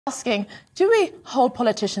Asking, do we hold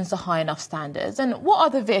politicians to high enough standards? And what are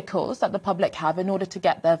the vehicles that the public have in order to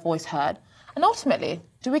get their voice heard? And ultimately,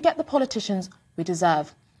 do we get the politicians we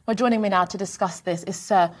deserve? Well, joining me now to discuss this is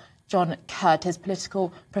Sir John Curtice,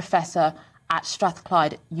 political professor at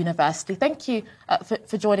Strathclyde University. Thank you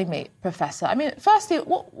for joining me, Professor. I mean, firstly,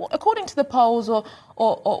 according to the polls or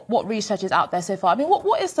what research is out there so far, I mean,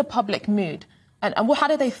 what is the public mood? And how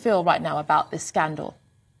do they feel right now about this scandal?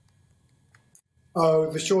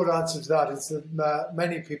 Oh, the short answer to that is that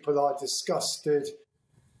many people are disgusted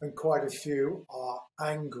and quite a few are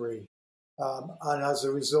angry. And as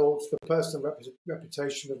a result, the personal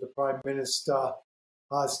reputation of the Prime Minister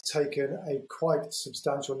has taken a quite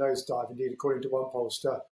substantial nosedive. Indeed, according to one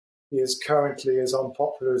pollster, he is currently as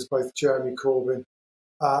unpopular as both Jeremy Corbyn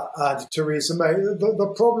and Theresa May.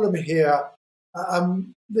 The problem here,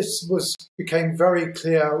 this became very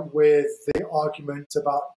clear with the argument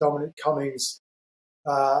about Dominic Cummings'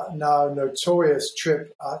 now notorious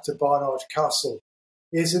trip to Barnard Castle,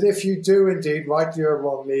 is that if you do indeed, rightly or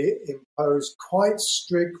wrongly, impose quite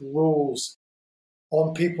strict rules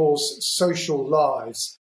on people's social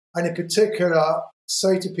lives, and in particular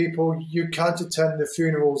say to people, you can't attend the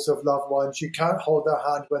funerals of loved ones, you can't hold their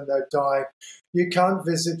hand when they're dying, you can't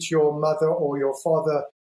visit your mother or your father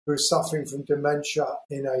who's suffering from dementia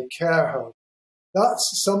in a care home.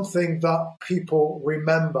 That's something that people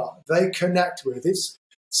remember, they connect with. It's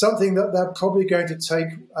something that they're probably going to take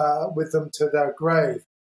with them to their grave.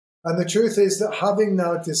 And the truth is that having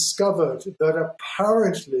now discovered that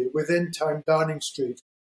apparently within Town Downing Street,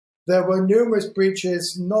 there were numerous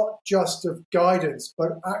breaches, not just of guidance,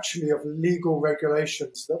 but actually of legal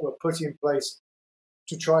regulations that were put in place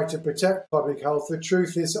to try to protect public health. The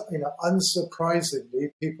truth is,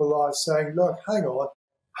 unsurprisingly, people are saying, look, hang on,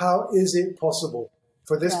 how is it possible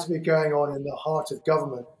for this to be going on in the heart of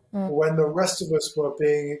government when the rest of us were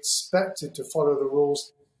being expected to follow the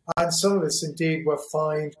rules? And some of us indeed were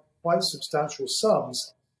fined quite substantial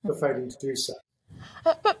sums for failing to do so.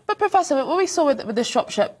 But Professor, what we saw with the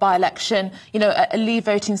Shropshire by-election, a Leave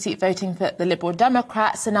voting seat voting for the Liberal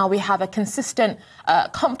Democrats, and now we have a consistent,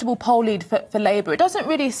 comfortable poll lead for Labour. It doesn't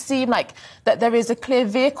really seem like that there is a clear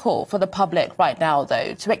vehicle for the public right now,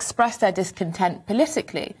 though, to express their discontent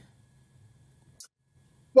politically.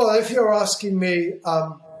 Well, if you're asking me,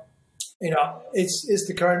 is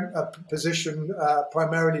the current position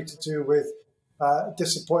primarily to do with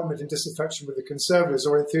disappointment and disaffection with the Conservatives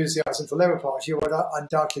or enthusiasm for the Labour Party? I would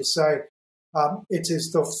undoubtedly say it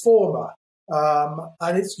is the former.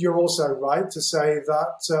 And you're also right to say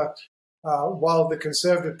that while the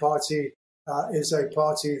Conservative Party is a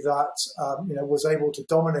party that was able to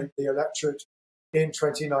dominate the electorate in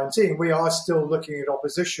 2019, we are still looking at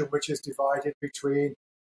opposition, which is divided between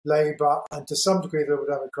Labour and to some degree the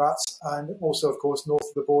Liberal Democrats, and also, of course, north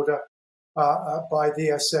of the border by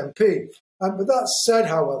the SNP. But that said,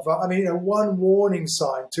 however, one warning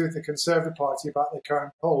sign to the Conservative Party about the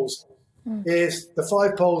current polls is the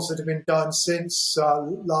 5 polls that have been done since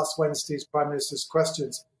last Wednesday's Prime Minister's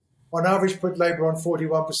questions, on average put Labour on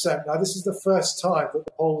 41%. Now, this is the first time that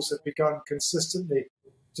the polls have begun consistently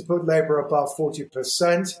to put Labour above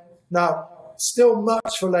 40%. Now, still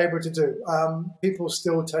much for Labour to do. People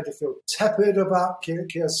still tend to feel tepid about Keir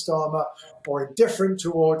Starmer or indifferent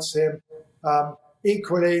towards him.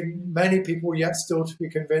 Equally, many people yet still to be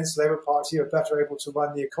convinced the Labour Party are better able to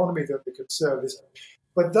run the economy than the Conservatives.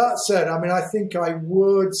 But that said, I think I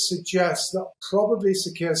would suggest that probably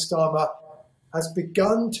Sir Keir Starmer has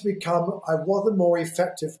begun to become a rather more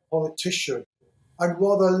effective politician and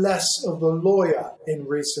rather less of the lawyer in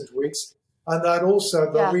recent weeks, and that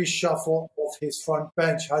also the reshuffle of his front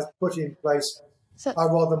bench has put in place a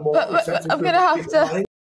rather more effective... I'm going to have to...